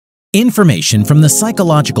Information from the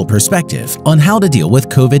psychological perspective on how to deal with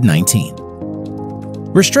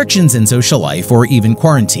COVID-19. Restrictions in social life or even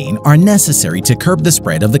quarantine are necessary to curb the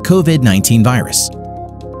spread of the COVID-19 virus.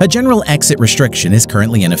 A general exit restriction is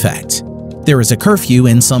currently in effect. There is a curfew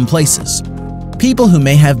in some places. People who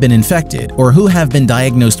may have been infected or who have been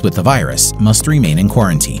diagnosed with the virus must remain in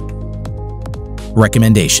quarantine.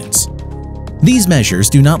 Recommendations. These measures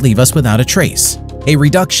do not leave us without a trace. A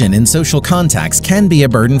reduction in social contacts can be a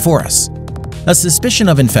burden for us. A suspicion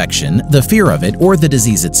of infection, the fear of it, or the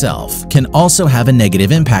disease itself can also have a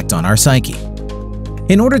negative impact on our psyche.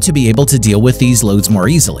 In order to be able to deal with these loads more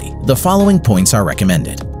easily, the following points are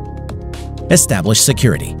recommended. Establish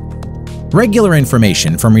security. Regular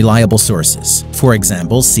information from reliable sources, for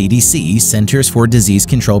example CDC, Centers for Disease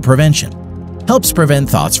Control Prevention, helps prevent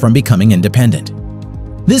thoughts from becoming independent.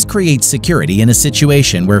 This creates security in a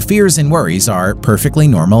situation where fears and worries are perfectly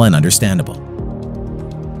normal and understandable.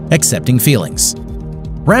 Accepting feelings.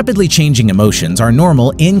 Rapidly changing emotions are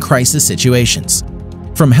normal in crisis situations.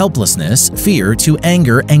 From helplessness, fear, to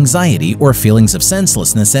anger, anxiety, or feelings of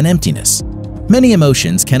senselessness and emptiness, many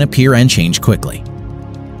emotions can appear and change quickly.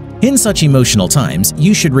 In such emotional times,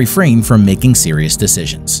 you should refrain from making serious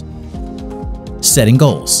decisions. Setting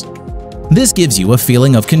goals. This gives you a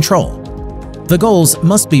feeling of control. The goals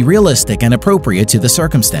must be realistic and appropriate to the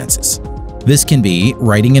circumstances. This can be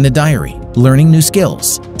writing in a diary, learning new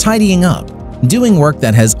skills, tidying up, doing work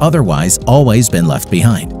that has otherwise always been left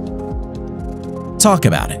behind. Talk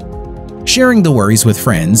about it. Sharing the worries with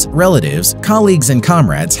friends, relatives, colleagues, and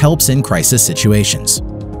comrades helps in crisis situations.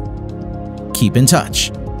 Keep in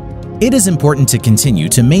touch. It is important to continue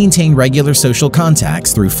to maintain regular social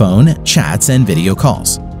contacts through phone, chats, and video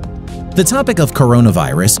calls. The topic of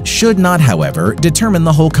coronavirus should not, however, determine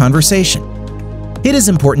the whole conversation. It is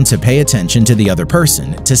important to pay attention to the other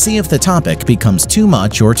person to see if the topic becomes too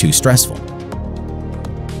much or too stressful.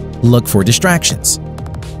 Look for distractions.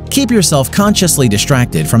 Keep yourself consciously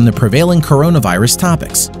distracted from the prevailing coronavirus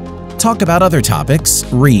topics. Talk about other topics,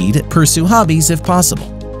 read, pursue hobbies if possible.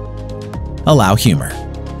 Allow humor.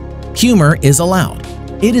 Humor is allowed.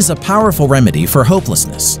 It is a powerful remedy for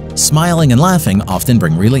hopelessness. Smiling and laughing often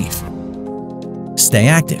bring relief. Stay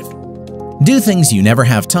active. Do things you never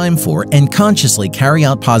have time for and consciously carry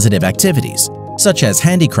out positive activities, such as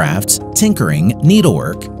handicrafts, tinkering,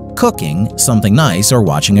 needlework, cooking, something nice, or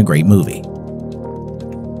watching a great movie.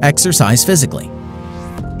 Exercise physically.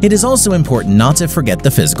 It is also important not to forget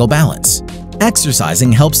the physical balance.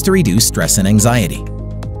 Exercising helps to reduce stress and anxiety.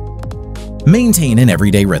 Maintain an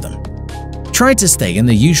everyday rhythm. Try to stay in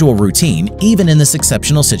the usual routine even in this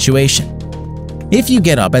exceptional situation. If you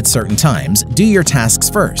get up at certain times, do your tasks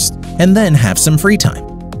first, and then have some free time.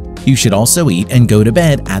 You should also eat and go to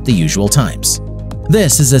bed at the usual times.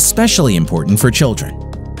 This is especially important for children.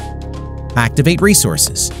 Activate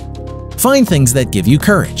resources. Find things that give you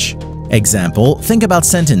courage. Example, think about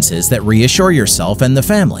sentences that reassure yourself and the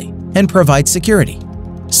family and provide security,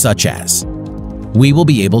 such as, "We will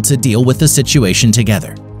be able to deal with the situation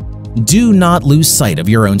together." Do not lose sight of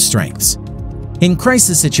your own strengths. In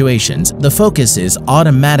crisis situations, the focus is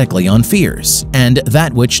automatically on fears and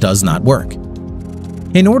that which does not work.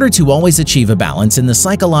 In order to always achieve a balance in the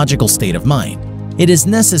psychological state of mind, it is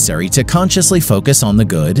necessary to consciously focus on the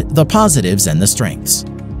good, the positives, and the strengths.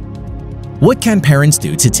 What can parents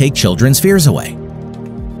do to take children's fears away?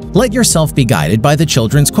 Let yourself be guided by the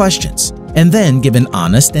children's questions, and then give an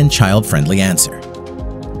honest and child-friendly answer.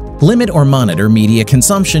 Limit or monitor media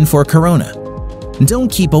consumption for corona.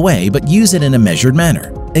 Don't keep away, but use it in a measured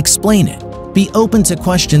manner. Explain it. Be open to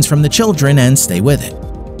questions from the children and stay with it.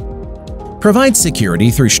 Provide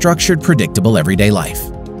security through structured, predictable everyday life.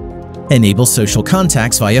 Enable social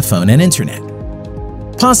contacts via phone and internet.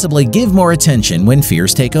 Possibly give more attention when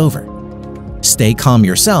fears take over. Stay calm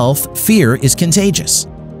yourself. Fear is contagious.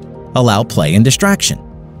 Allow play and distraction.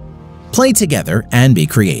 Play together and be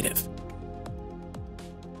creative.